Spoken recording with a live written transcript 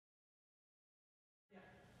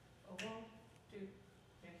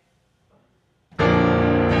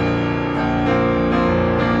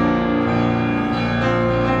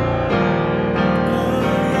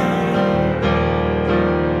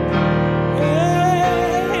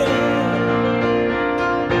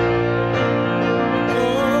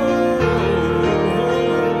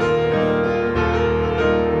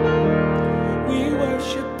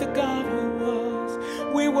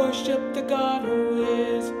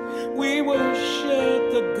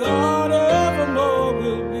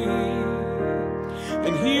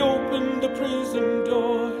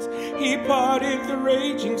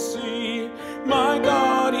raging sea. My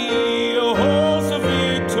God, He holds the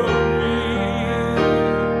victory.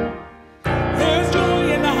 There's joy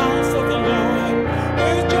in the house of the Lord.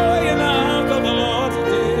 There's joy in the house of the Lord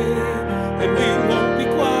today, and we won't be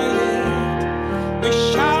quiet. We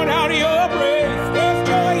shout out your praise. There's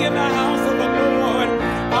joy in the house of the Lord.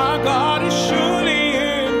 Our God is surely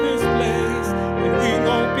in this place, and we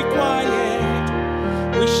won't be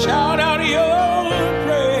quiet. We shout out your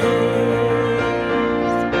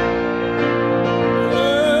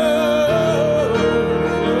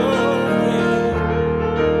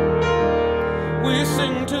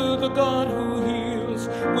God who heals,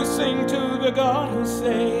 we sing to the God who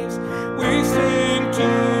saves, we sing to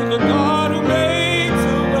the God who makes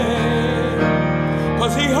a way.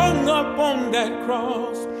 'Cause He hung up on that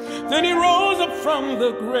cross, then He rose up from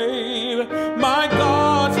the grave. My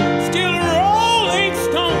God's still rolling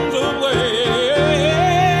stones away.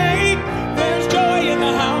 There's joy in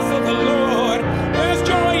the house of the Lord. There's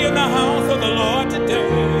joy in the house of the Lord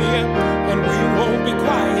today, and we won't be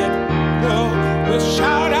quiet. No, we'll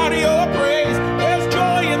shout out your praise. There's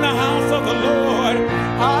joy in the house of the Lord.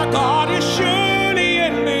 Our God is surely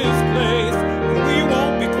in this place, and we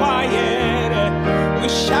won't be quiet. We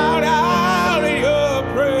shout out your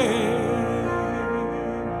praise.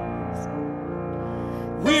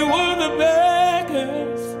 We were the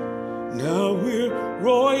beggars, now we're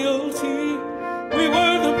royalty. We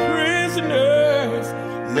were the prisoners,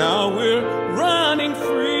 now we're running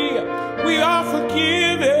free. We are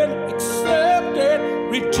forgiven, accepted,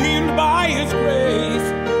 redeemed by His grace.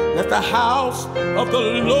 Let the house of the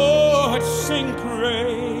Lord sing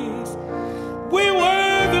praise. We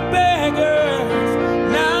were the beggars,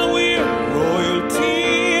 now we're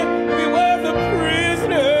royalty. We were the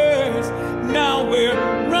prisoners, now we're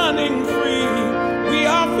running free. We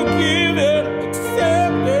are forgiven,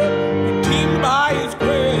 accepted, redeemed by His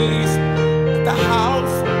grace. Let the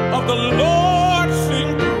house of the Lord sing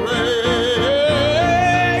praise.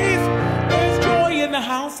 There's joy in the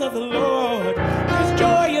house of the Lord. There's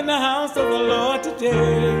joy in the house of the Lord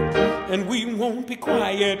today, and we won't be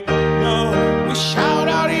quiet. No, we shout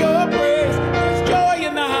out your praise. There's joy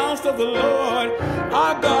in the house of the Lord.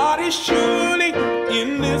 Our God is surely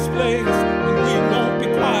in this place, and we won't be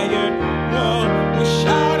quiet.